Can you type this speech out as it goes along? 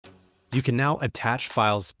You can now attach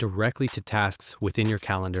files directly to tasks within your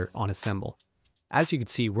calendar on Assemble. As you can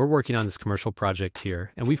see, we're working on this commercial project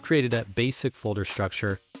here, and we've created a basic folder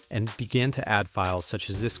structure and began to add files such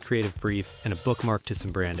as this creative brief and a bookmark to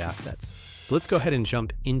some brand assets. Let's go ahead and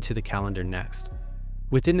jump into the calendar next.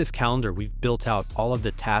 Within this calendar, we've built out all of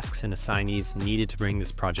the tasks and assignees needed to bring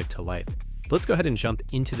this project to life. Let's go ahead and jump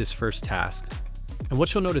into this first task. And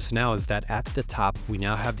what you'll notice now is that at the top, we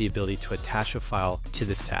now have the ability to attach a file to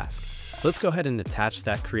this task. So let's go ahead and attach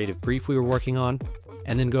that creative brief we were working on,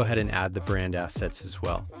 and then go ahead and add the brand assets as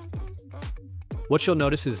well. What you'll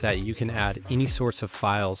notice is that you can add any sorts of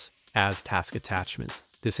files as task attachments.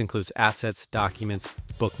 This includes assets, documents,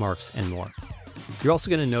 bookmarks, and more. You're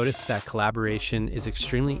also going to notice that collaboration is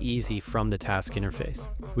extremely easy from the task interface.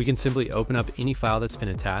 We can simply open up any file that's been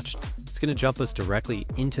attached. It's going to jump us directly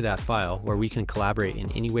into that file where we can collaborate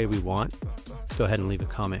in any way we want. Let's go ahead and leave a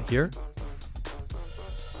comment here.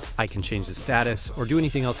 I can change the status or do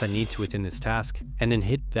anything else I need to within this task, and then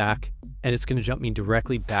hit back, and it's going to jump me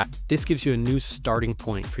directly back. This gives you a new starting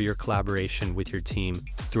point for your collaboration with your team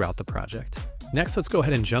throughout the project. Next, let's go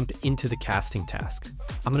ahead and jump into the casting task.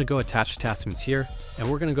 I'm going to go attach attachments here, and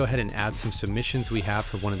we're going to go ahead and add some submissions we have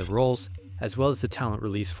for one of the roles, as well as the talent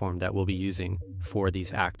release form that we'll be using for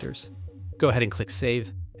these actors. Go ahead and click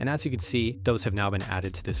save, and as you can see, those have now been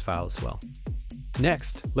added to this file as well.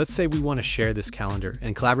 Next, let's say we want to share this calendar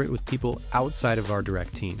and collaborate with people outside of our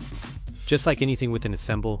direct team. Just like anything within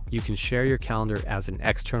Assemble, you can share your calendar as an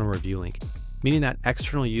external review link, meaning that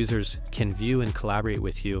external users can view and collaborate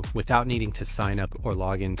with you without needing to sign up or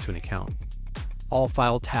log into an account. All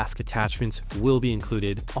file task attachments will be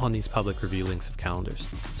included on these public review links of calendars.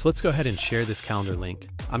 So let's go ahead and share this calendar link.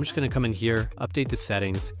 I'm just going to come in here, update the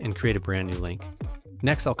settings, and create a brand new link.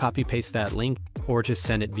 Next, I'll copy paste that link or just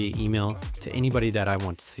send it via email to anybody that I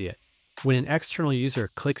want to see it. When an external user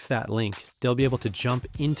clicks that link, they'll be able to jump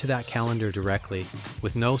into that calendar directly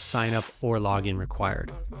with no sign up or login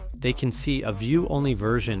required. They can see a view-only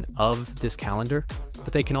version of this calendar,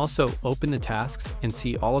 but they can also open the tasks and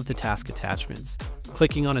see all of the task attachments.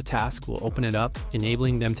 Clicking on a task will open it up,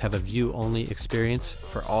 enabling them to have a view-only experience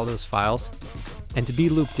for all those files and to be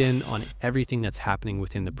looped in on everything that's happening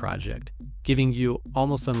within the project, giving you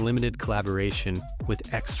almost unlimited collaboration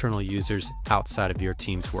with external users outside of your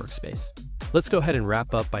team's workspace. Let's go ahead and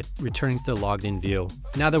wrap up by returning to the logged in view.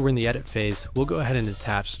 Now that we're in the edit phase, we'll go ahead and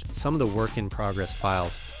attach some of the work in progress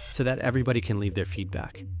files so that everybody can leave their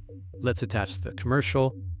feedback. Let's attach the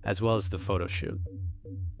commercial as well as the photo shoot.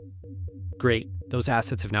 Great, those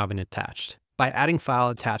assets have now been attached. By adding file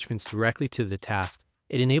attachments directly to the task,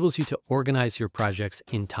 it enables you to organize your projects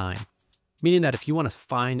in time. Meaning that if you want to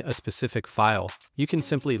find a specific file, you can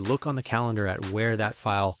simply look on the calendar at where that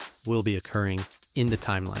file will be occurring in the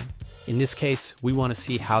timeline. In this case, we want to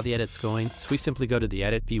see how the edit's going, so we simply go to the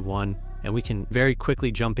edit v1 and we can very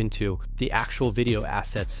quickly jump into the actual video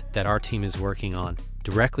assets that our team is working on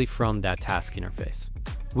directly from that task interface.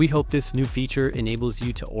 We hope this new feature enables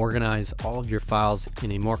you to organize all of your files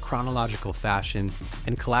in a more chronological fashion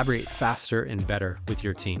and collaborate faster and better with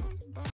your team.